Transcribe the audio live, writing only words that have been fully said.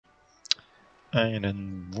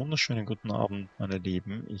Einen wunderschönen guten Abend, meine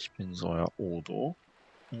Lieben. Ich bin euer Odo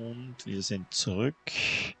und wir sind zurück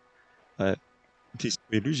bei Disco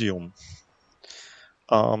Elysium.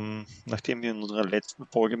 Nachdem wir in unserer letzten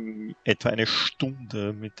Folge etwa eine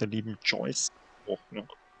Stunde mit der lieben Joyce gesprochen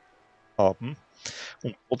haben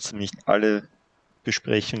und trotzdem nicht alle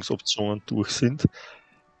Besprechungsoptionen durch sind,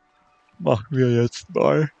 machen wir jetzt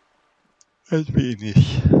mal ein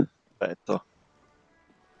wenig weiter.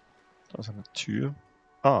 Da ist eine Tür.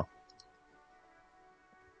 Ah.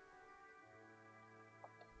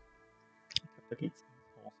 Da geht's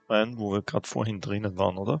ins Haus rein, wo wir gerade vorhin drinnen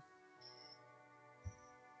waren, oder?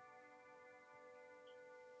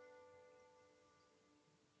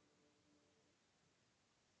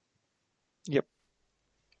 Ja.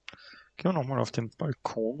 Gehen wir nochmal auf den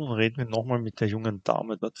Balkon und reden wir nochmal mit der jungen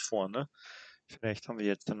Dame dort vorne. Vielleicht haben wir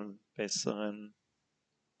jetzt einen besseren.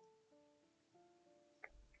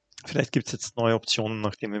 Vielleicht gibt es jetzt neue Optionen,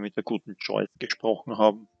 nachdem wir mit der guten Joyce gesprochen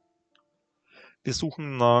haben. Wir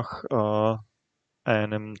suchen nach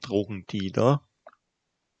einem Drogendealer.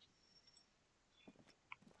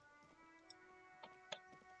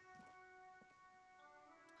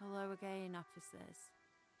 Hello again, officers.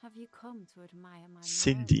 Have you come to admire my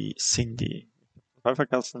Cindy. Ich habe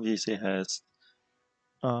vergessen, wie sie heißt.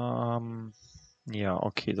 Ja,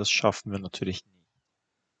 okay, das schaffen wir natürlich nicht.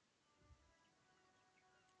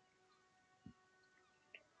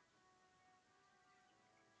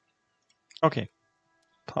 Okay,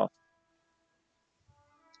 passt.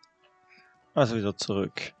 Also wieder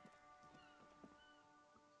zurück.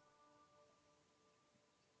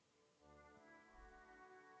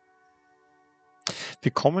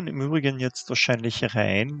 Wir kommen im Übrigen jetzt wahrscheinlich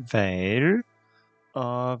rein, weil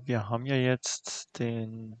wir haben ja jetzt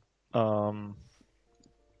den, wir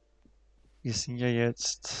sind ja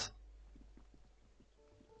jetzt,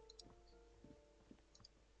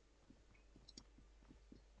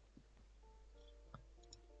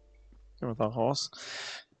 gehen wir da raus,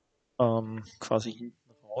 quasi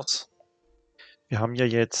hinten raus. Wir haben ja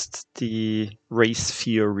jetzt die Race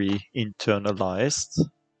Theory internalized.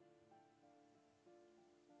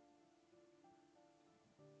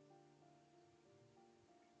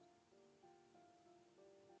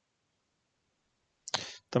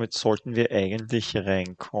 Damit sollten wir eigentlich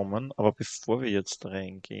reinkommen, aber bevor wir jetzt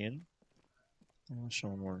reingehen,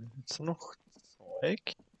 schauen wir mal, jetzt noch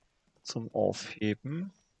Zeug zum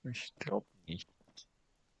Aufheben. Ich glaube nicht.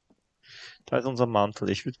 Da ist unser Mantel.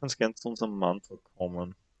 Ich würde ganz gern zu unserem Mantel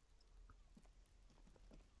kommen.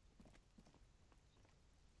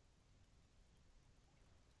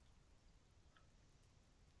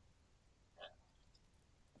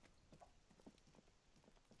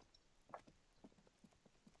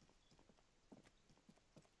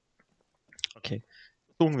 Okay,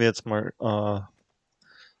 versuchen wir jetzt mal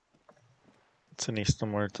zunächst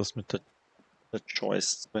einmal das mit der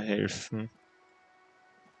Joyce zu helfen.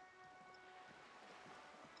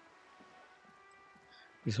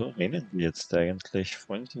 Wieso rennen die jetzt eigentlich?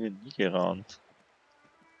 Vorhin sind wir nie gerannt.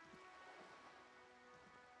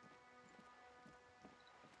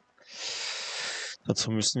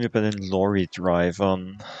 Dazu müssen wir bei den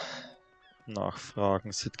Lorry-Drivern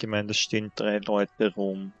nachfragen. Sie hat gemeint, es stehen 3 Leute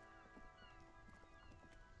rum.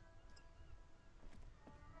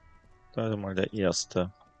 Da ist mal der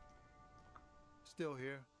erste. Still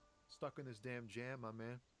here, stuck in this damn jam, my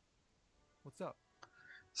man. What's up?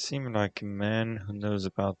 Seem like a man who knows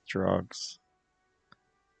about drugs.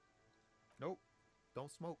 Nope,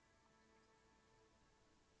 don't smoke.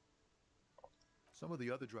 Some of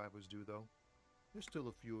the other drivers do, though. There's still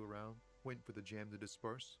a few around, waiting for the jam to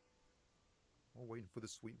disperse. Or waiting for the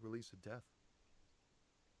sweet release of death.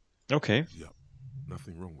 Okay. Yep,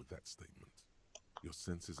 nothing wrong with that statement. Your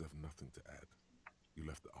senses have nothing to add. You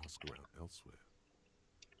left the ask around elsewhere.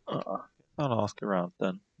 I'll ask around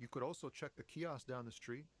then. You could also check the kiosk down the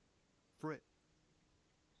street. Frit.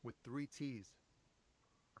 With 3 T's.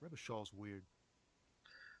 Rebishaw's weird.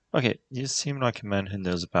 Okay, you seem like a man who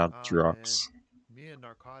knows about drugs. Man. Me and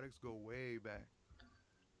narcotics go way back.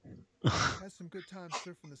 Had some good times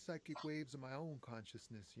surfing the psychic waves of my own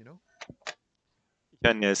consciousness, you know?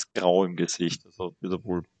 Ja, er ist grau im Gesicht, also wieder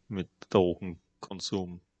wohl mit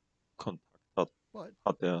Drogenkonsum Kontakt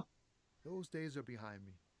hat er. Those days are behind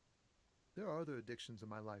me. There are other addictions in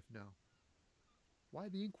my life now. Why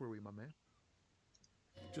the inquiry, my man?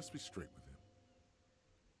 Just be straight with him.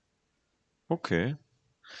 Okay.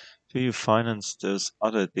 Do you finance those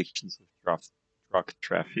other addictions of drug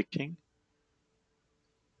trafficking?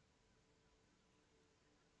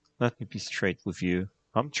 Let me be straight with you.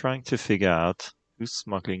 I'm trying to figure out Who's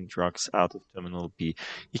smuggling drugs out of Terminal B?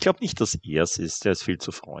 Ich glaube nicht, dass er es ist. Der ist viel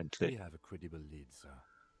zu freundlich. We have a credible lead, sir.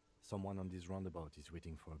 Someone on this roundabout is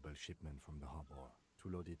waiting for a bulk shipment from the harbor to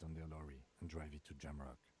load it on their lorry and drive it to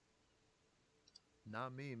Jamrock.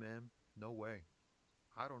 Not me, man. No way.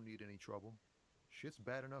 I don't need any trouble. Shit's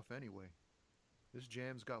bad enough anyway. This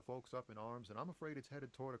jam's got folks up in arms, and I'm afraid it's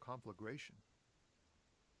headed toward a conflagration.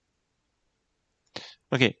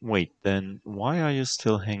 Okay, wait, then why are you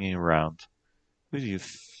still hanging around? Who do you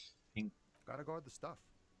think? Gotta guard the stuff.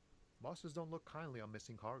 Bosses don't look kindly on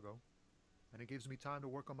missing cargo, and it gives me time to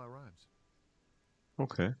work on my rhymes.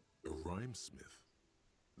 Okay. A rhymesmith.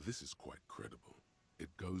 This is quite credible.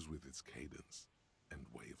 It goes with its cadence and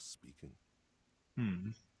way of speaking.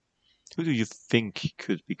 Who do you think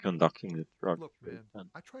could be conducting the drug Look, trade man, then?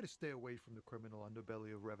 I try to stay away from the criminal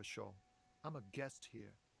underbelly of Revachol. I'm a guest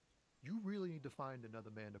here. You really need to find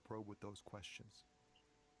another man to probe with those questions.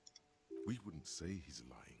 We wouldn't say he's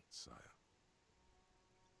lying, sire.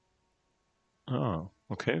 Oh,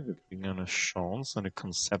 okay, wir kriegen eine Chance, eine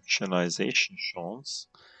Conceptualization Chance.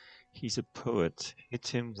 He's a poet. Hit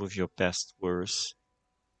him with your best verse.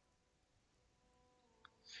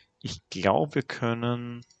 Ich glaube, wir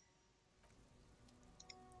können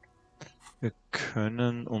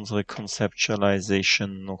unsere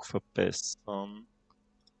Conceptualization noch verbessern.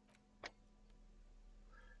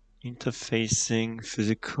 Interfacing,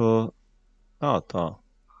 Physical. Ah, da.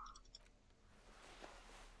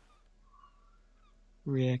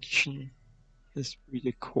 Reaction, Esprit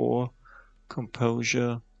de Corps,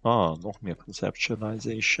 Composure. Ah, noch mehr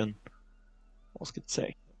Conceptualization.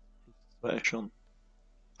 Ausgezeichnet. Das war schon.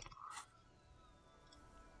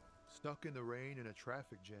 Stuck in the rain in a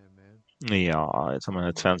traffic jam, man. Ja, jetzt haben wir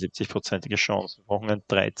eine 72%ige Chance. Wir brauchen ein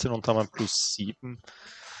 13 und haben ein plus 7.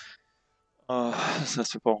 Das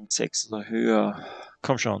heißt, wir brauchen 6 oder höher.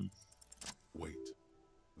 Komm schon. Wait,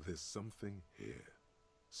 there's something here,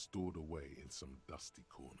 stored away in some dusty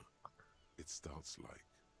corner. It starts like...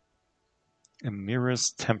 A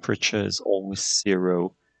mirror's temperature is always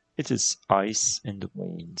 0. It is ice in the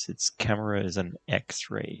veins. Its camera is an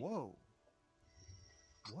X-ray. Whoa.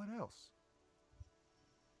 What else?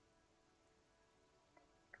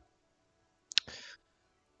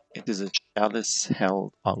 It is a chalice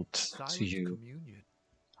held out to Silent you. communion.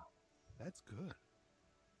 That's good.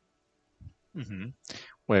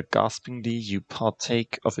 Where gaspingly you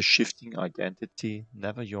partake of a shifting identity,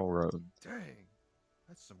 never your own. Dang.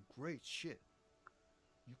 That's some great shit.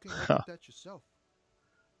 You came up with that yourself.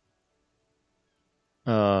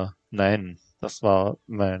 Nein, das war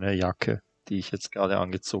meine Jacke, die ich jetzt gerade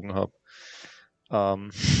angezogen habe.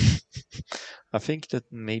 I think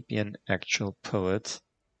that may be an actual poet.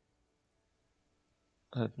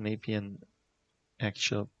 That may be an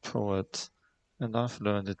actual poet, and I've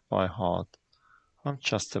learned it by heart. I'm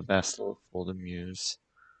just a vessel for the muse.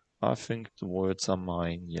 I think the words are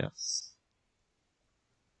mine, yes.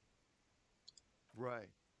 Right.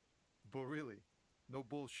 But really, no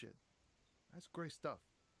bullshit. That's great stuff.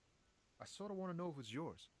 I sort of want to know if it's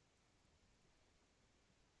yours.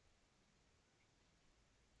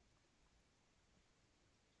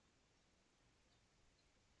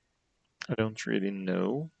 I don't really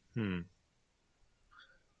know.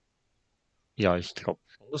 Ja, ich glaube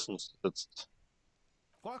schon, dass uns jetzt.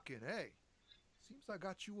 Fucking hey. Seems I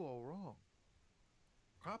got you all wrong.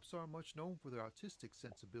 Cops aren't much known for their artistic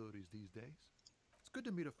sensibilities these days. It's good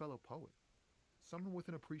to meet a fellow poet. Someone with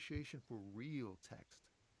an appreciation for real text.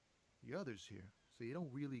 The others here, so you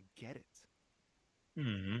don't really get it.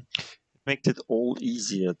 It makes it all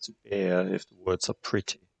easier to bear if the words are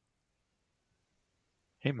pretty.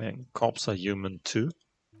 Hey man, cops are human too.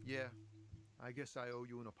 Yeah, I guess I owe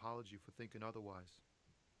you an apology for thinking otherwise.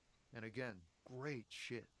 And again, great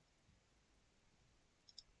shit.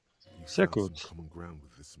 You Sehr found some gut. common ground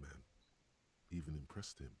with this man. Even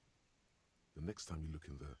impressed him. The next time you look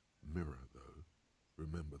in the mirror, though,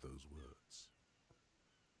 remember those words.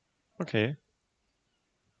 Okay.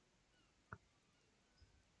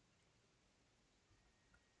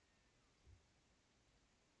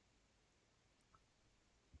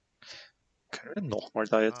 Können wir nochmal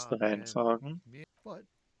da jetzt reinfragen? But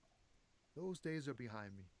those days are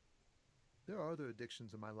behind me. There are other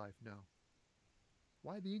addictions in my life now.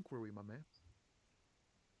 Why the inquiry, my man?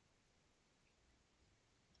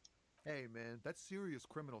 Hey, man, that's serious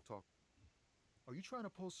criminal talk. Are you trying to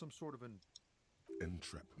pull some sort of an...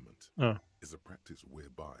 Entrapment is a practice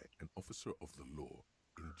whereby an officer of the law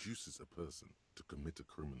induces a person to commit a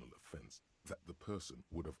criminal offense that the person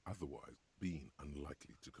would have otherwise been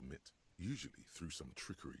unlikely to commit, usually through some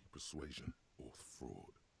trickery, persuasion, or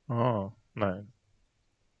fraud. Oh, nein.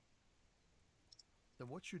 Then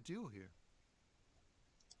what's your deal here?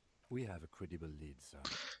 We have a credible lead, sir.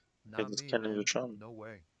 Not das me, kennen wir man. schon. No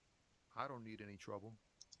way. I don't need any trouble.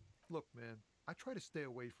 Look, man, I try to stay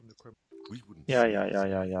away from the criminal. We wouldn't Ja, say ja, this ja, of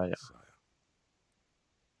ja, you, ja, ja. sire.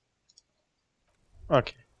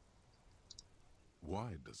 Okay.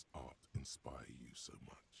 Why does art inspire you so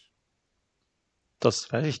much?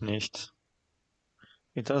 Das weiß ich nicht.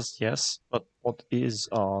 It does, yes, but what is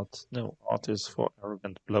art? No, art is for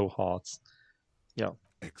arrogant blowhards. Yeah.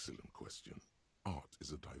 Excellent question. Art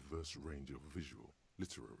is a diverse range of visual,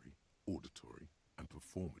 literary, auditory, and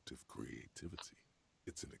performative creativity.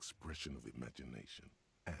 It's an expression of imagination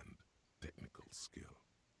and technical skill.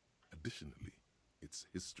 Additionally, it's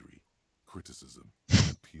history, criticism,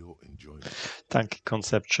 and pure enjoyment. Danke,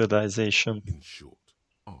 conceptualization. In short,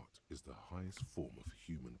 art is the highest form of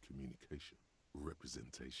human communication,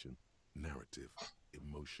 representation, narrative,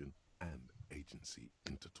 emotion, and agency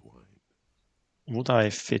intertwined. Would I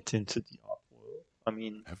fit into the art world? I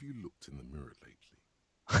mean... Have you looked in the mirror lately?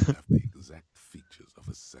 You have the exact features of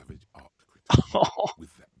a savage art critic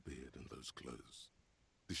with that beard and those clothes,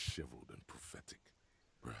 disheveled and prophetic.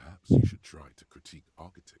 Perhaps you should try to critique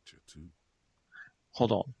architecture too.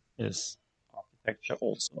 Hold on, is architecture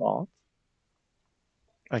also art?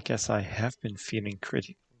 I guess I have been feeling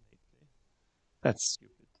critical lately. That's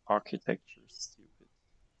stupid. Architecture is stupid.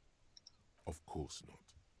 Of course not.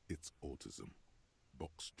 It's autism,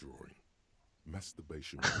 box drawing,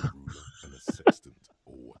 masturbation with a ruler and a sextant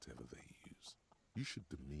or whatever they use. You should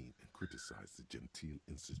demean and criticize the genteel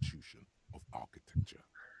institution of architecture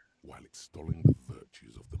while extolling the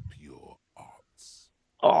virtues of the pure arts.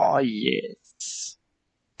 Oh yes,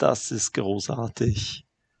 das ist großartig.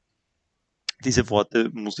 Diese Worte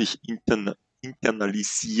muss ich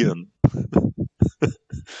internalisieren.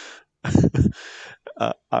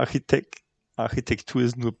 Architektur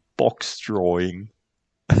ist nur Boxdrawing.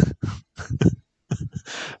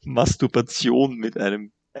 Masturbation mit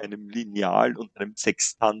einem Lineal und einem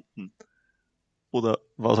Sextanten. Oder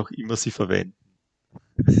was auch immer sie verwenden.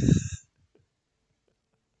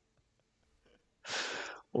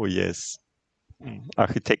 Oh yes.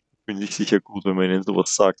 Architekten fühlen sich sicher gut, wenn man ihnen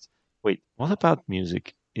sowas sagt. Wait, what about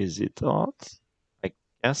music? Is it art? I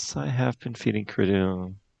guess I have been feeling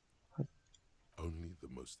critical. Only the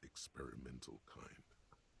most experimental kind.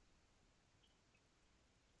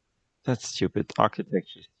 That's stupid.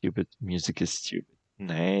 Architecture is stupid. Music is stupid.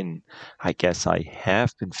 Nein, I guess I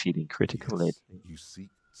have been feeling critical Yes, lately. you seek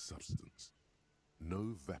substance.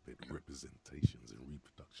 No vapid representations and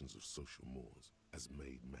reproductions of social mores as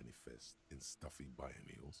made manifest in stuffy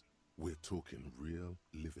biennials. We're talking real,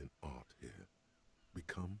 living art here.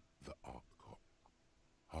 Become the art cop.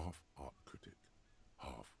 Half art critic,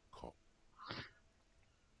 half cop.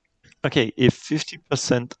 Okay, if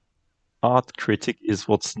 50% art critic is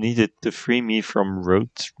what's needed to free me from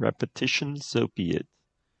rote repetition, so be it.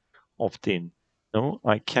 Opt in. No,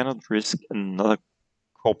 I cannot risk another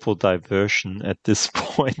corporal diversion at this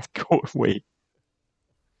point. Go away.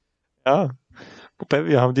 Ja, wobei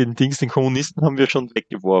wir haben den Kommunisten haben wir schon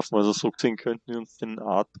weggeworfen, also so gesehen könnten wir uns den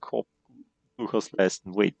Art Cop durchaus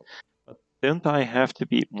leisten. Wait, but don't I have to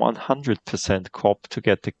be 100% cop to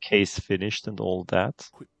get the case finished and all that?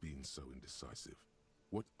 Quit being so indecisive.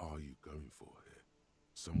 What are you going for here?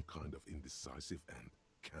 Some kind of indecisive and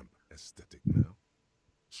camp aesthetic now?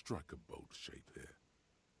 Strike a bold shape here.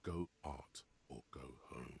 Go art or go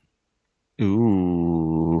home.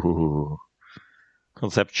 Ooh.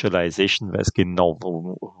 Conceptualization weiß genau,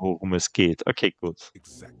 worum es geht. Okay, gut.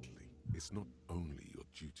 Exactly. It's not only your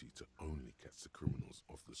duty to only catch the criminals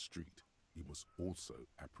off the street. You must also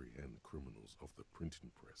apprehend criminals of the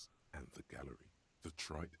printing press and the gallery, the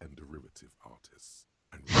trite and derivative artists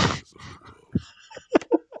and writers of the world.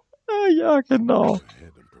 Ja, genau. Go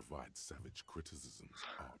ahead and provide savage criticisms,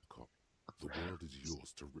 art cop. The world is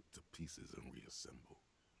yours to rip to pieces and reassemble.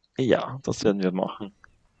 Ja, das werden wir machen.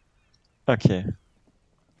 Okay.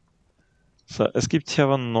 So, es gibt hier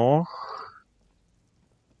aber noch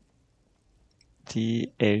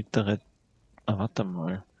die ältere... Ah, warte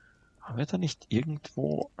mal. Haben wir da nicht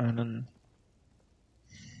irgendwo einen...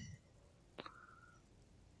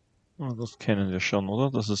 Oh, das kennen wir schon, oder?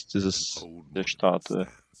 Das ist dieses... der Statue.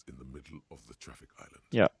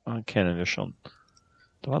 Ja, kennen wir schon.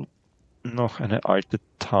 Da war noch eine alte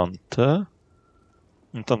Tante.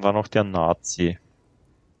 Und dann war noch der Nazi.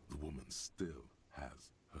 The woman still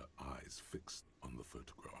has her eyes fixed on the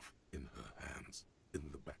photograph in her hands.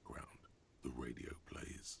 In the background, the radio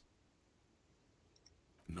plays.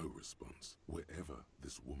 No response. Wherever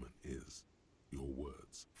this woman is, your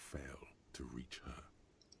words fail to reach her.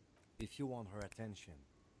 If you want her attention,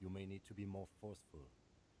 You may need to be more forceful.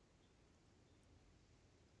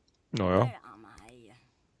 No, ja. Where am I?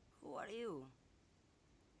 Who are you?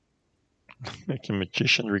 Like a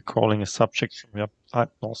magician recalling a subject from your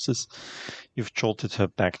hypnosis, you've jolted her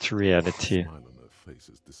back to reality. The smile on her face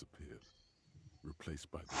has disappeared, replaced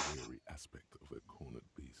by the weary aspect of a cornered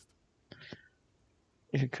beast.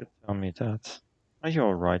 You could tell me that. Are you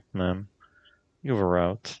alright, ma'am? You were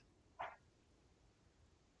out.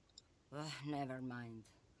 Never mind.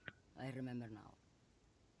 I remember now.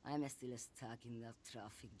 I'm still stuck in that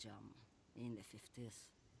traffic jam in the 50s.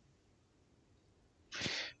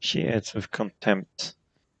 She adds with contempt.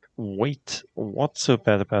 Wait, what's so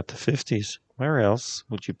bad about the 50s? Where else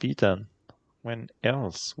would you be then? When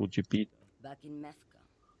else would you be? Back in Mefka,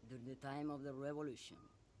 during the time of the revolution.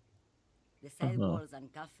 The sidewalks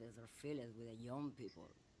and cafes are filled with the young people.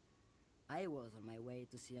 I was on my way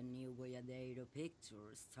to see a new Boyadero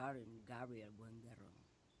picture starring Gabriel Buenguerro.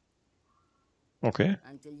 Okay.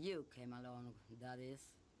 Until you came along, that is.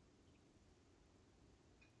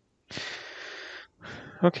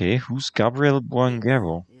 Okay, who's Gabriel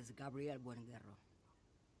Buenguerro? This is Gabriel Buenguerro.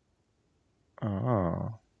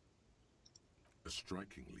 Ah. A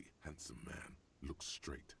strikingly handsome man looks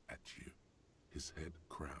straight at you, his head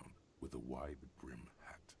crowned with a wide brim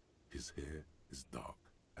hat. His hair is dark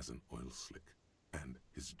as an oil slick, and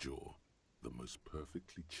his jaw the most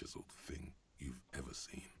perfectly chiseled thing you've ever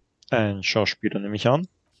seen. Ein Schauspieler nehme ich an.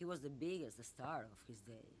 He was the biggest star of his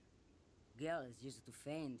day. Girls used to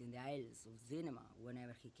faint in the aisles of cinema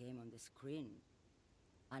whenever he came on the screen.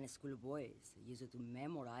 And schoolboys used to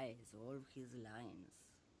memorize all his lines.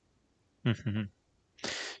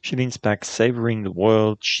 She leans back, savoring the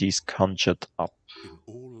world she's conjured up. In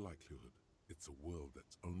all likelihood, it's a world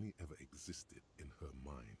that's only ever existed in her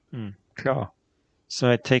mind. Klar. So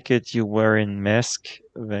I take it you were in Mask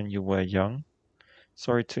when you were young?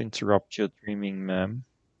 Sorry to interrupt your dreaming, ma'am.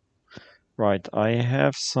 Right, I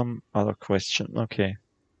have some other question. Okay.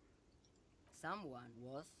 Someone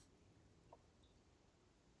was.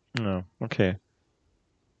 No, okay.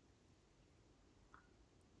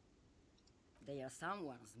 They are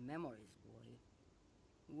someone's memories, boy.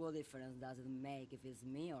 What difference does it make if it's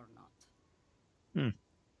me or not?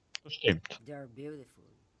 Stimmt. They're beautiful.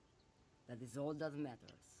 That is all that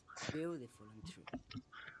matters. Beautiful and true.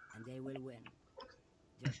 And they will win.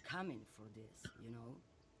 They're coming for this, you know?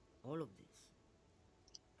 All of this.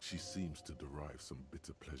 She seems to derive some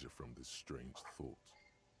bitter pleasure from this strange thought,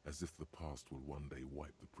 as if the past will one day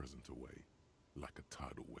wipe the present away, like a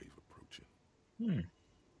tidal wave approaching.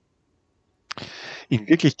 In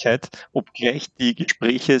Wirklichkeit, obgleich die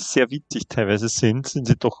Gespräche sehr witzig teilweise sind, sind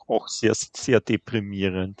sie doch auch sehr, sehr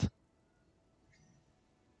deprimierend.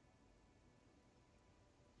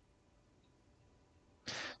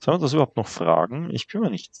 Sollen wir das überhaupt noch fragen? Ich bin mir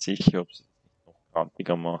nicht sicher, ob es noch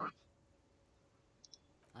grantiger macht.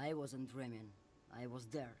 I wasn't dreaming. I was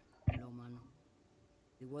there, Loman.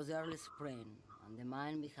 It was early spring, and the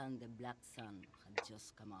man behind the black sun had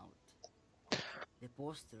just come out. The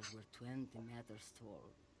posters were 20 meters tall.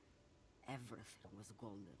 Everything was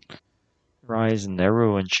golden. Rise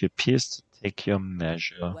narrow, and she appears to take your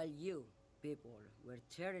measure. While you, people, were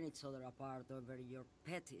tearing each other apart over your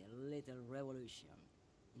petty little revolution.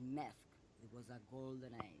 In Meth, it was a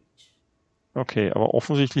golden age. Okay, aber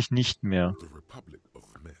offensichtlich nicht mehr. The Republic of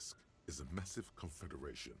Mesk is a massive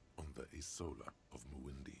confederation on the Isola of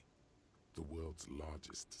Muindi, the world's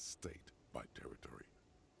largest state by territory.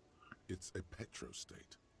 It's a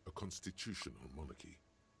petrostate, a constitutional monarchy,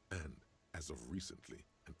 and, as of recently,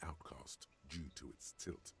 an outcast due to its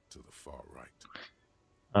tilt to the far right.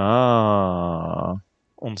 Ah,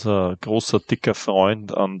 unser großer, dicker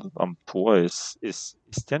Freund am Tor ist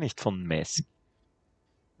der nicht von Mesk?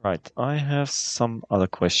 Right, I have some other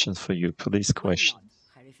questions for you, police questions.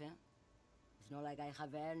 Why not, Harife? It's not like I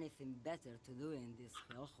have anything better to do in this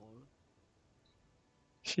hellhole.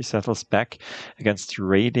 She settles back against the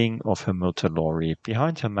railing of her motor lorry.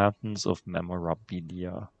 Behind her, mountains of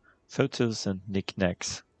memorabilia, photos and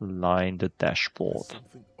knickknacks line the dashboard. There's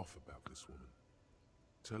something off about this woman.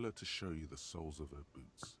 Tell her to show you the soles of her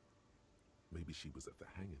boots. Maybe she was at the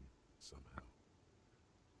hanging somehow.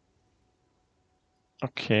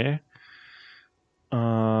 Okay.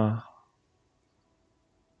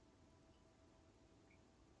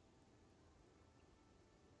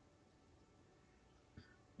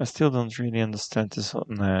 I still don't really understand this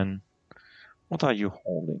man. What are you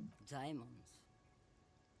holding? Diamonds.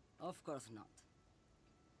 Of course not.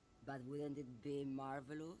 But wouldn't it be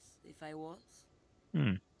marvelous if I was?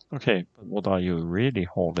 Okay, but what are you really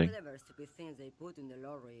holding? Whatever stupid things they put in the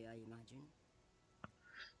lorry, I imagine.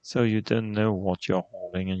 So you don't know what you're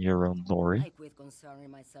hauling in your own lorry? I quit concerning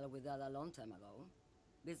myself with that a long time ago.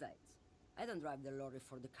 Besides, I don't drive the lorry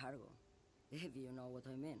for the cargo, if you know what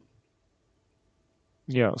I mean.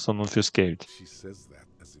 Ja, sondern fürs Geld. She says that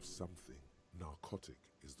as if something narcotic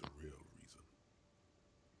is the real reason.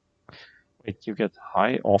 Wait, you get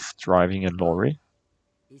high off driving a lorry?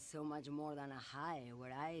 It's so much more than a high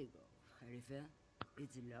where I go, Sheriff.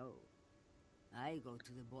 It's low. I go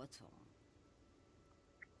to the bottom.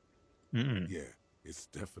 Yeah, it's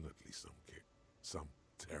definitely some kick. Some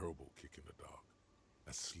terrible kick in the dark.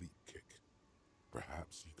 A sleep kick.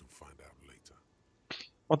 Perhaps you can find out later.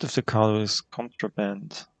 What if the cargo is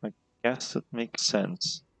contraband? I guess that makes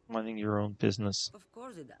sense. Minding your own business. Of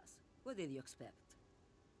course it does. What did you expect?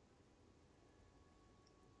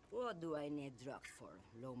 What do I need drugs for,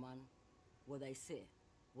 Lowman? What I see,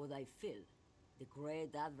 what I feel. The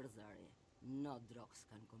great adversary. No drugs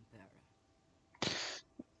can compare.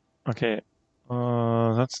 Okay,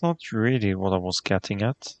 that's not really what I was getting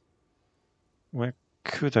at. Where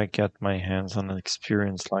could I get my hands on an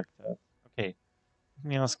experience like that? Okay, let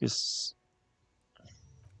me ask you.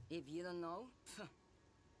 If you don't know,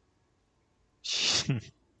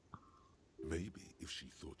 Maybe if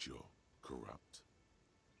she thought you're corrupt.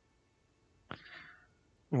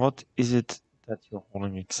 What is it that you're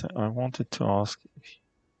holding? I wanted to ask if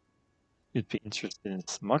you'd be interested in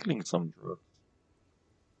smuggling some drugs.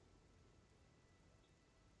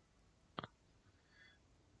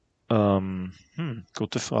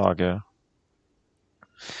 Gute Frage.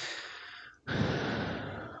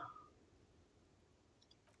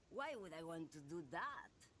 why would I want to do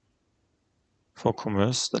that? For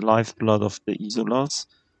commerce, the lifeblood of the Isolas,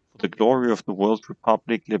 for the glory of the World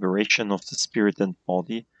Republic, liberation of the spirit and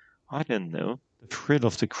body. I don't know. The thrill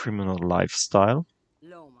of the criminal lifestyle.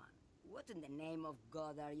 Lowman, what in the name of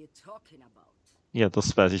God are you talking about? Ja,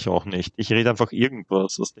 das weiß ich auch nicht. Ich rede einfach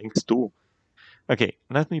irgendwas. Was denkst du? Okay,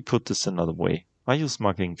 let me put this another way. Are you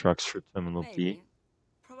smuggling drugs through Terminal D? Maybe.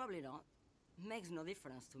 Probably not. Makes no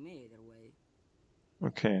difference to me either way.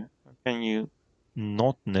 Okay. How can you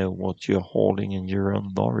not know what you're hauling in your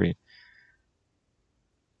own lorry?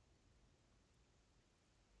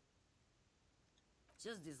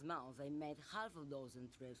 Just this month, I made half a dozen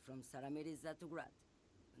trips from Saramiriza to Grad,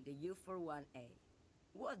 on the U41A.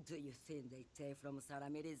 What do you think they take from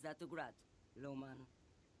Saramiriza to Grad, Lowman?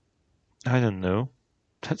 I don't know.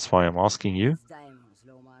 That's why I'm asking you. It's diamonds,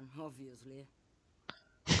 Lowman, obviously.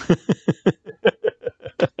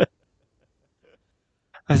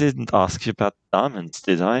 I didn't ask you about diamonds,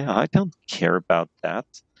 did I? I don't care about that.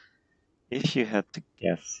 If you had to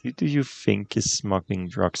guess, who do you think is smuggling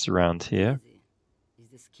drugs around here? Easy. He's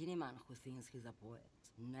the skinny man who thinks he's a poet.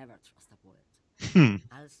 Never trust a poet.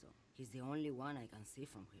 Also, he's the only one I can see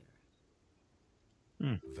from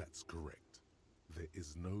here. That's correct. There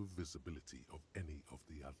is no visibility of any of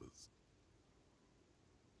the others.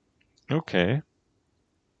 Okay.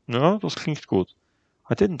 No, das klingt gut.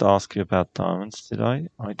 I didn't ask you about diamonds, did I?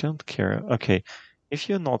 I don't care. Okay, if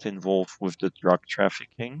you're not involved with the drug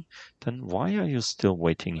trafficking, then why are you still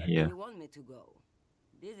waiting Where here? do you want me to go?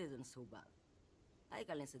 This isn't so bad. I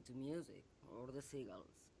can listen to music, or the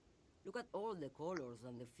seagulls. Look at all the colors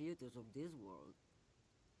and the futures of this world.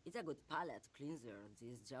 It's a good palate cleanser,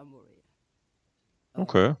 this jamboree.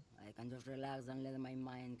 Okay. I can just relax and let my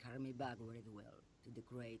mind carry me back where it will, to the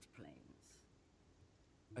Great Plains.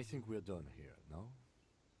 I think we're done here, no?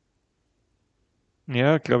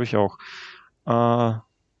 Ja, glaube ich auch.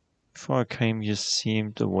 Before I came, you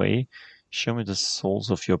seemed away. Show me the soles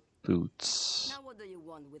of your boots. Now what do you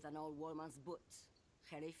want with an old woman's boots,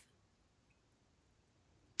 Sheriff?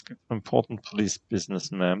 Important police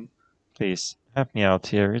business, ma'am. Please, help me out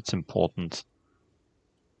here. It's important.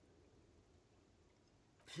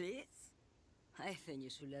 Please? I think you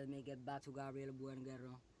should let me get back to Gabriel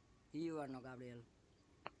Buenguerro. You are not Gabriel.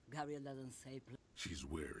 Gabriel doesn't say She's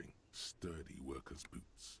wearing sturdy workers'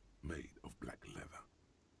 boots made of black leather.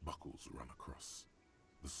 Buckles run across.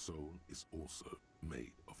 The sole is also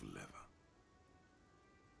made of leather.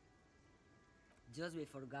 Just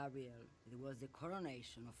before Gabriel, it was the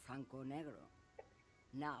coronation of Franco Negro.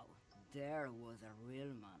 Now, there was a real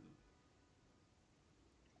man.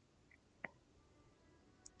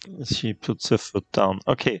 She puts her foot down.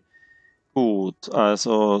 Okay, gut.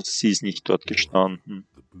 Also, sie ist nicht dort gestanden.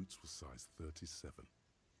 The boots were size 37.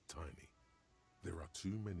 Tiny. There are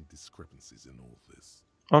too many discrepancies in all this.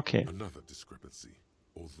 Okay. Another discrepancy,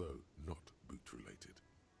 although not boot-related,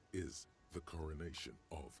 is the coronation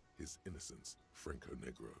of His Innocence, Franco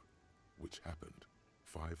Negro, which happened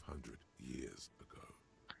 500 years ago.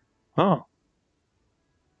 Ah.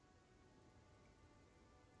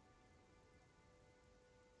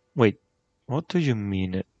 Wait, what do you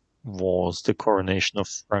mean it was the coronation of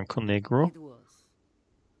Franco Negro? It was.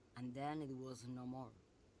 And then it was no more.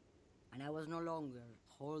 And I was no longer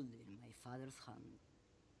holding my father's hand.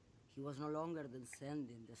 He was no longer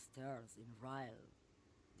descending the stairs in Ryle.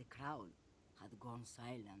 The crowd had gone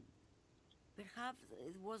silent. Perhaps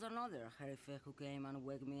it was another Herife who came and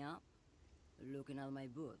woke me up, looking at my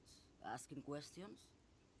boots, asking questions.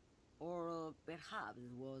 Or perhaps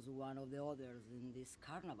it was one of the others in this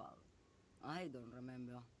carnival. I don't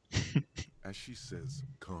remember. As she says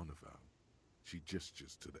carnival, she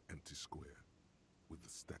gestures to the empty square with the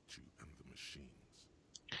statue and the machines.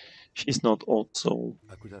 She's not also...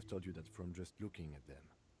 I could have told you that from just looking at them.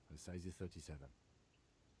 A size is 37.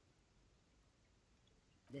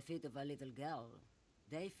 The feet of a little girl,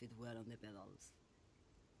 they fit well on the pedals.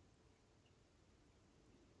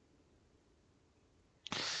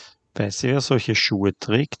 Weiß wer solche Schuhe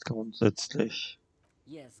trägt grundsätzlich?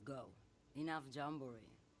 Yes, go. Enough jamboree.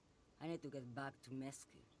 I need to get back to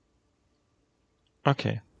Mesky.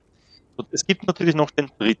 Okay. Und es gibt natürlich noch den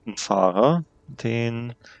dritten Fahrer,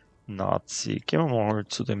 den Nazi. Gehen wir mal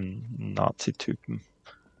zu dem Nazi-Typen.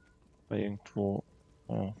 Irgendwo.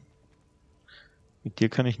 Oh. Mit dir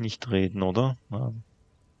kann ich nicht reden, oder? Nein.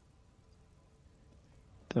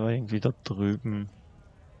 Der war irgendwie da drüben.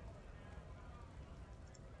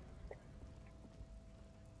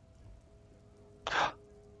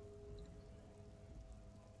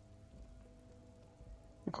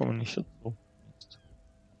 Wir kommen nicht dazu.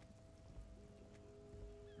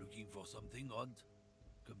 Looking for something, Rond?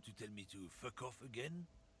 Come to tell me to fuck off again?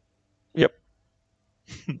 Yep.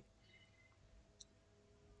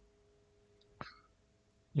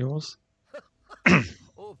 Yours?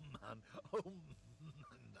 Oh man,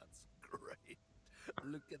 that's great.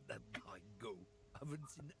 Look at that guy go. Haven't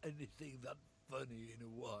seen anything that funny in a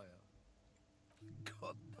while.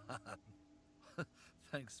 God damn.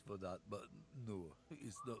 Thanks for that, but no,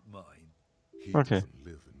 it's not mine. He Okay. doesn't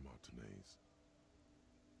live in Martinez.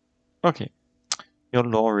 Okay. You're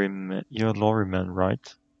lorryman,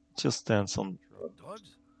 right? Just dance on drugs.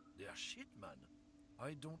 Drugs? They're shit, man.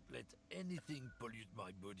 I don't let anything pollute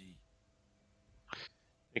my body.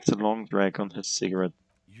 Takes a long drag on his cigarette.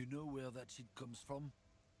 You know where that shit comes from?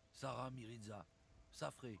 Sarah Miriza,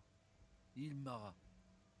 Safre, Ilmara.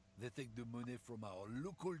 They take the money from our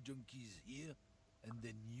local junkies here and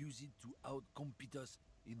then use it to outcompete us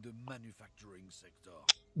in the manufacturing sector.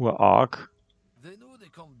 We're arg. They know they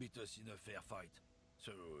can't beat us in a fair fight,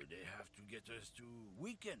 so they have to get us to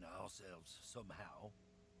weaken ourselves somehow.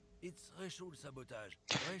 It's racial sabotage,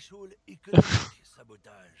 racial economic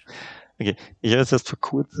sabotage. Okay, ich habe jetzt erst vor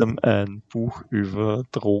kurzem ein Buch über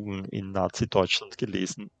Drogen in Nazi-Deutschland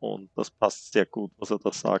gelesen und das passt sehr gut, was er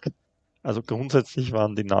da sagt. Also grundsätzlich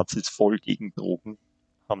waren die Nazis voll gegen Drogen,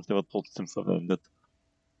 haben sie aber trotzdem verwendet.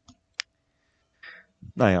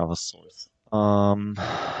 Naja, was soll's.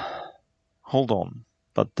 Hold on.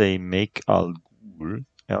 But they make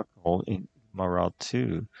alcohol in Marat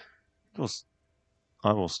too.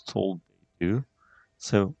 I was told they do.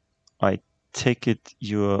 So I take it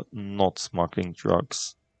you're not smuggling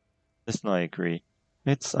drugs. Listen, I agree.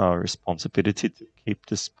 It's our responsibility to keep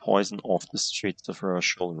this poison off the streets of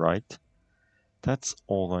Russia, right? That's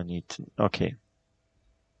all I need to... Okay.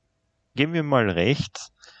 Geben wir mal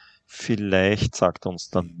recht. Vielleicht sagt uns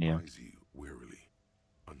dann mehr. He eyes you wearily,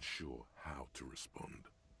 unsure how to respond.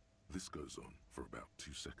 This goes on for about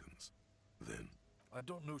 2 seconds. Then... I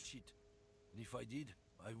don't know shit. And if I did,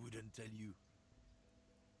 I wouldn't tell you.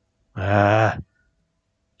 Ah,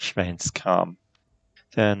 Schweinskram.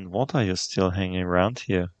 Then what are you still hanging around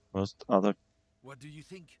here? Most other... What do you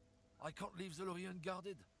think? I can't leave the lorry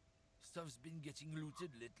unguarded. Stuff's been getting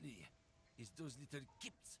looted lately. It's those little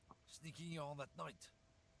kips sneaking around at night.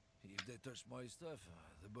 If they touch my stuff,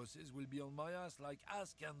 the bosses will be on my ass like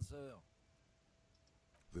ass cancer.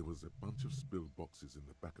 There was a bunch of spilled boxes in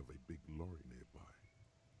the back of a big lorry nearby.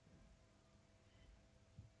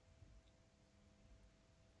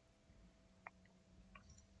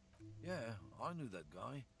 Yeah, I knew that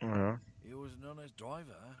guy. Yeah. He was an honest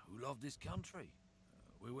driver who loved this country.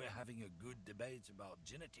 We were having a good debate about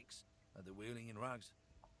genetics at the Wheeling in Rags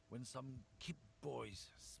when some kip boys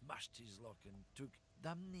smashed his lock and took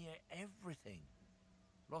damn near everything.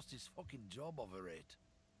 Lost his fucking job over it.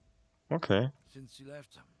 Okay. Since he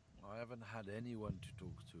left, I haven't had anyone to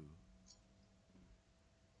talk to.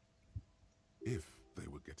 If they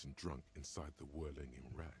were getting drunk inside the Whirling in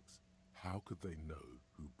Rags, how could they know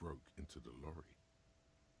who broke into the lorry?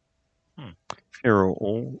 If you're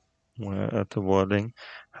all were at the Whirling,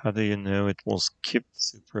 how do you know it was Kip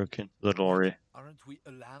who broke into the lorry? I Aren't we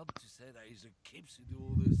allowed to say that he's a kips who do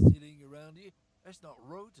all the stealing around here? That's not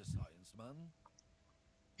road to science, man.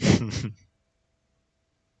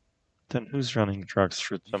 Then who's running drugs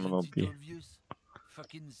through Terminal Isn't B? it obvious?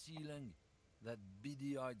 Fucking Sealang, that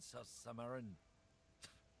beady-eyed South Samaran.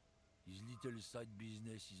 His little side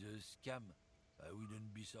business is a scam. I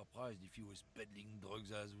wouldn't be surprised if he was peddling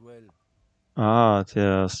drugs as well. Ah,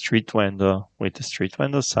 the street vendor. Wait, the street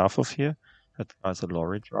vendor south of here? That guy's a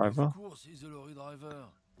lorry driver? Of course he's a lorry driver.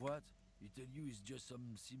 What? He tell you he's just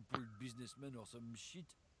some simple businessman or some shit?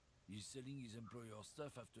 He's selling his employer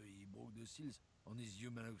stuff after he broke the seals on his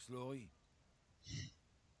Humanox lorry.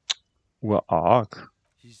 Well, arg.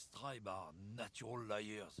 His tribe are natural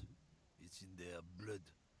liars. It's in their blood.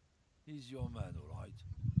 He's your man, all right.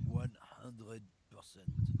 100%.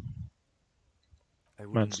 I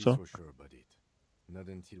wouldn't Meinst be du? so sure about it. Not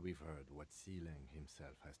until we've heard what Sealang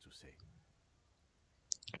himself has to say.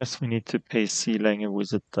 Guess we need to pay Sealang a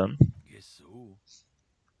visit then. Guess so.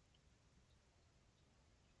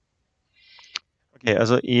 Okay,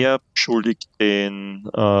 also er beschuldigt den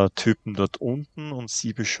Typen dort unten und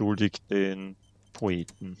sie beschuldigt den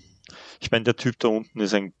Poeten. Ich meine, der Typ da unten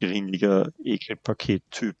ist ein grindiger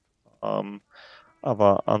Ekelpaket-Typ.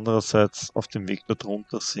 Aber andererseits, auf dem Weg dort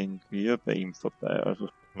runter sind wir bei ihm vorbei. Also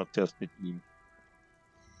man zuerst mit ihm.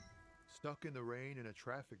 Stuck in the rain in a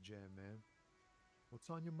traffic jam, man. What's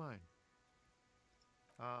on your mind?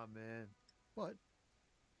 Ah, man. But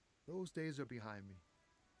those days are behind me.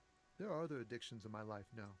 There are other addictions in my life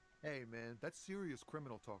now. Hey, man, that's serious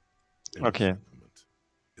criminal talk. Okay.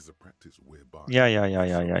 Is a practice whereby Ja.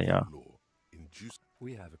 law induce.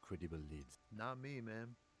 We have a credible lead. Not me,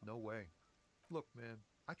 man. No way. Look, man,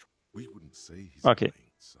 We wouldn't say he's Okay.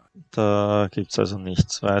 lying, son. Da gibt's also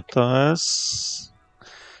nichts weiteres.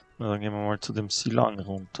 Na, dann gehen wir mal zu dem Silang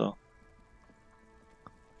runter.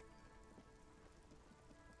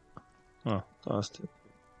 Ah, da ist der.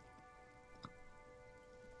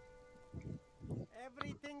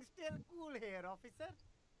 Everything's still cool here, officer.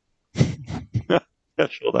 Er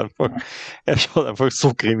schaut einfach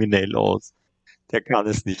so kriminell aus. Der kann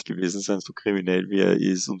es nicht gewesen sein, so kriminell wie er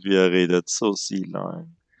ist und wie er redet. So,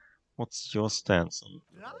 Sealine. What's your stance on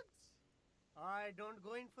Drugs? I don't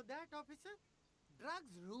go in for that, officer.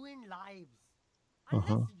 Drugs ruin lives.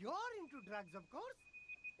 Unless you're into drugs, of course.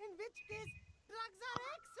 In which case, drugs are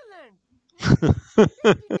excellent.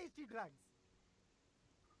 Tasty, tasty drugs.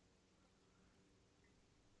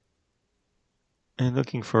 I'm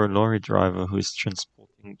looking for a lorry driver who is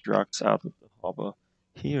transporting drugs out of the harbor.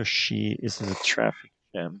 He or she is in a traffic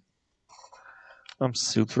jam. I'm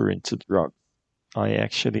super into drugs. I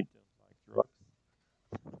actually don't like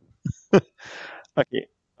drugs. Okay.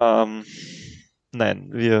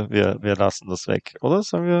 Nein, wir lassen das weg, oder?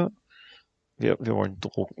 Sagen wir wollen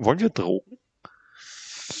Drogen. Wollen wir Drogen?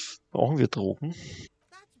 Brauchen wir Drogen?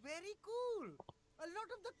 That's very cool. A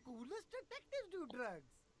lot of the coolest detectives do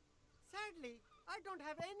drugs. Sadly, I don't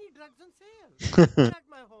have any drugs on sale. At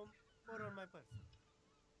my home or on my person.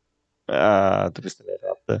 Ah, du bist eine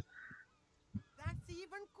Ratte. That's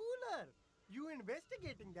even cooler. You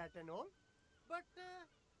investigating that and all. But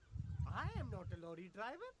I am not a lorry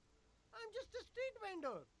driver. I'm just a street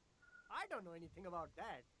vendor. I don't know anything about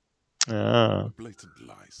that. Ah. A blatant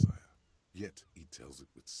lie, sire. Yet he tells it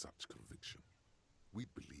with such conviction.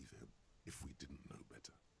 We'd believe him if we didn't know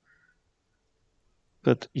better.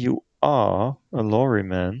 But you are a lorry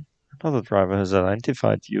man. Another driver has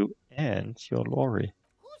identified you and your lorry.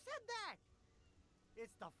 Who said that?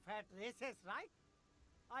 It's the fat racist, right?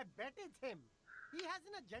 I bet it's him. He has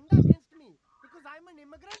an agenda against me because I'm an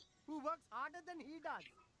immigrant who works harder than he does.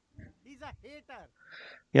 He's a hater.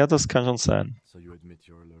 Ja, das kann schon sein. So you admit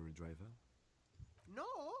you're a lorry driver? No,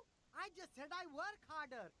 I just said I work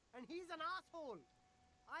harder and he's an asshole.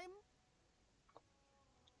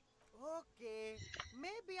 Okay,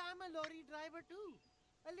 maybe I'm a lorry driver too.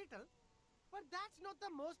 A little. But that's not the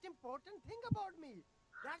most important thing about me.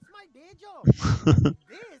 That's my day job.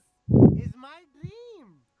 This is my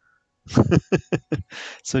dream.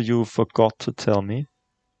 So you forgot to tell me?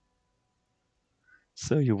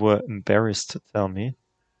 So you were embarrassed to tell me?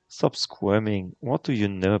 Stop squirming. What do you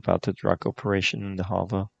know about the drug operation in the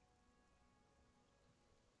harbor?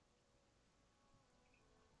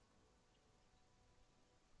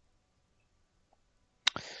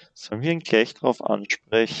 Sollen wir ihn gleich drauf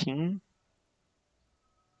ansprechen?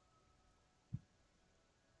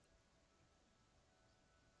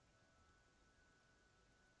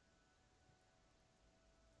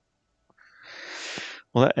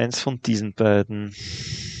 Oder eins von diesen beiden?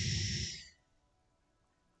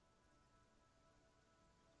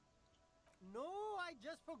 No, I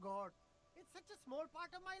just forgot. It's such a small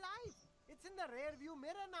part of my life. It's in the rear view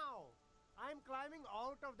mirror now. I'm climbing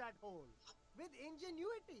out of that hole with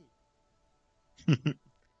ingenuity.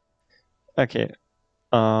 Okay.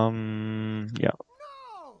 Yeah.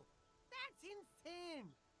 No! That's insane!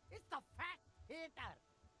 It's the fat hater.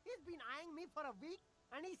 He's been eyeing me for a week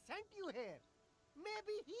and he sent you here.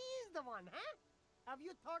 Maybe he's the one, huh? Have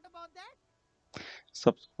you thought about that?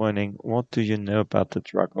 Stop spoiling. What do you know about the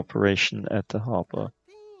drug operation at the harbor?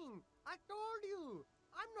 Nothing. I told you.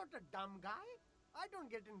 I'm not a dumb guy. I don't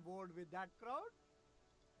get involved with that crowd.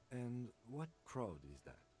 And what crowd is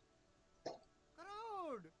that?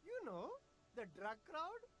 Crowd? You know, the drug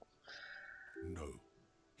crowd? No,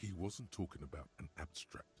 he wasn't talking about an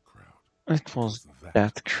abstract crowd. It was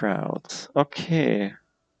that crowd. Okay.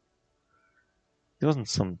 It wasn't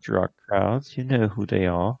some drug crowd. You know who they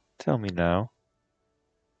are. Tell me now.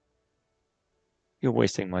 You're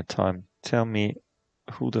wasting my time. Tell me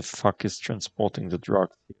who the fuck is transporting the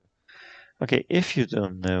drugs here. Okay, if you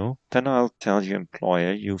don't know, then I'll tell your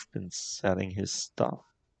employer you've been selling his stuff.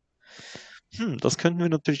 Das könnten wir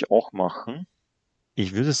natürlich auch machen.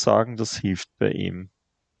 Ich würde sagen, das hilft bei ihm.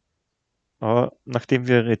 Aber nachdem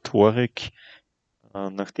Rhetorik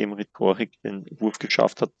den Wurf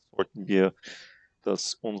geschafft hat, sollten wir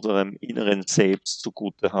das unserem inneren Selbst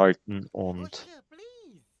zugute halten und Joyce,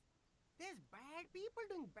 please. There's bad people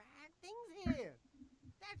doing bad things here.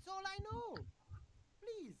 That's all I know.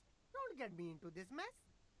 Please, don't get me into this mess.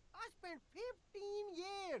 I spent 15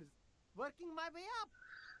 years working my way up.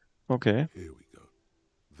 Okay. Here we go.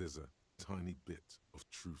 There's a tiny bit of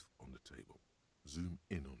truth on the table. Zoom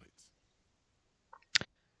in on it.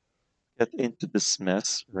 Get into this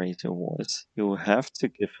mess, raise your voice. You have to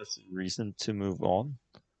give us a reason to move on.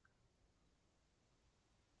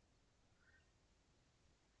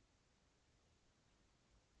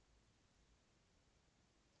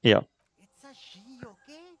 Yeah. It's a she,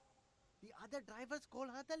 okay? The other drivers call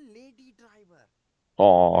her the lady driver.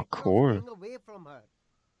 Oh, Better off cool. staying away from her.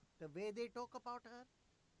 The way they talk about her,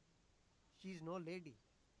 she's no lady.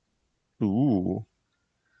 Ooh.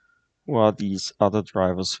 Who are these other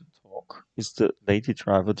drivers who talk? Is the lady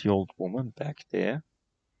driver the old woman back there?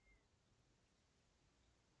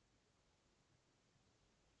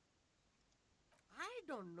 I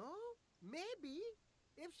don't know. Maybe.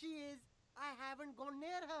 If she is, I haven't gone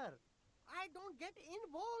near her. I don't get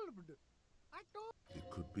involved. I don't. It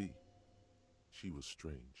could be. She was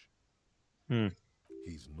strange. Hmm.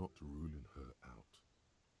 He's not ruling her out.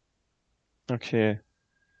 Okay.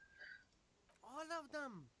 All of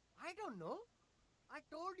them. I don't know. I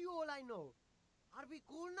told you all I know. Are we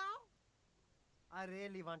cool now? I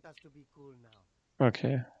really want us to be cool now.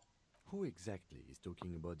 Okay. Who exactly is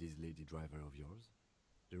talking about this lady driver of yours?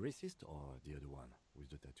 The racist or the other one with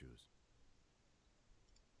the tattoos?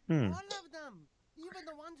 Hmm. All of them. Even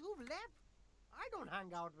the ones who've left. I don't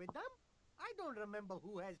hang out with them. I don't remember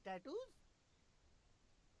who has tattoos.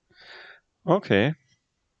 Okay.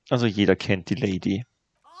 Also jeder kennt die Lady.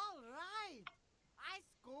 All right. I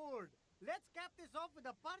scored. Let's cap this off with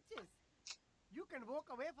a purchase. You can walk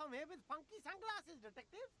away from here with funky sunglasses,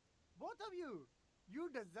 detective. Both of you. You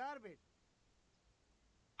deserve it.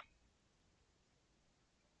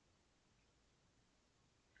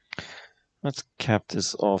 Let's cap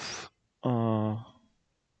this off.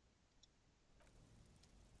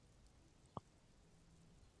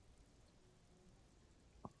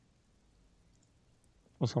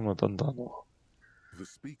 Was haben wir dann da noch? The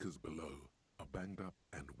speakers below are banged up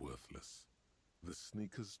and worthless. The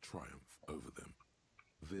sneakers triumph over them.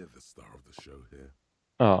 They're the star of the show here.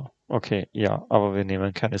 Ah, okay, ja, aber wir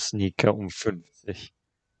nehmen keine Sneaker um 50.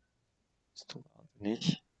 Bist du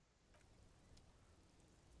wahnsinnig?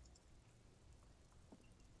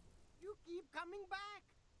 You keep coming back.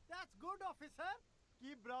 That's good, officer.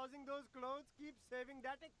 Keep browsing those clothes. Keep saving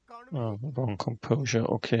that economy. Ah, wrong composure,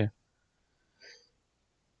 okay.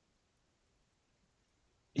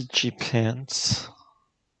 Itchy Pants.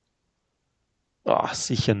 Ah,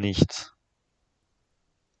 sicher nicht.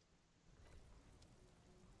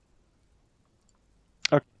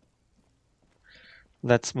 Okay.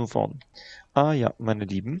 Let's move on. Ah ja, meine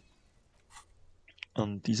Lieben.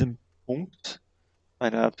 An diesem Punkt,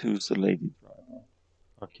 find out who's the lady driver.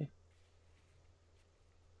 Okay.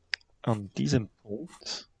 An diesem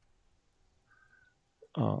Punkt,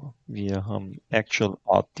 wir haben Actual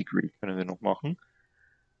Art Degree, können wir noch machen.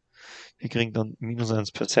 Wir kriegen dann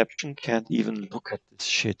 -1 Perception, can't even look at this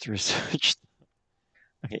shit researched.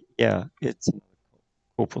 Okay, yeah, it's a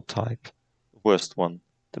Copo type. The worst one,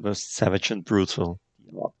 the most savage and brutal.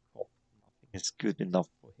 The art cop. Nothing is good enough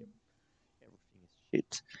for him. Everything is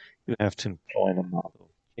shit. You have to employ an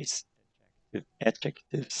Amado. Chase with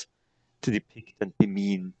adjectives to depict and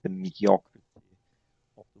demean the mediocrity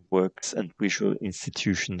of the works and visual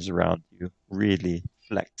institutions around you. Really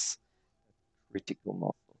flex critical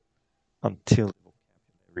muscle until the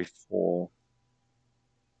vocabulary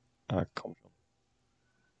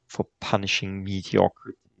for punishing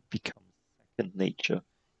mediocrity becomes second nature.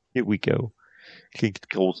 Here we go. Klingt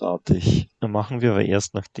großartig. Dann machen wir aber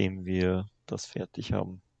erst, nachdem wir das fertig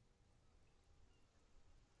haben.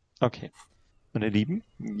 Okay. Meine Lieben,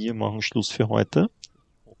 wir machen Schluss für heute. Ich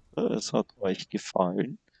hoffe, es hat euch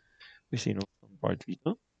gefallen. Wir sehen uns dann bald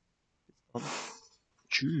wieder. Bis dann.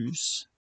 Tschüss.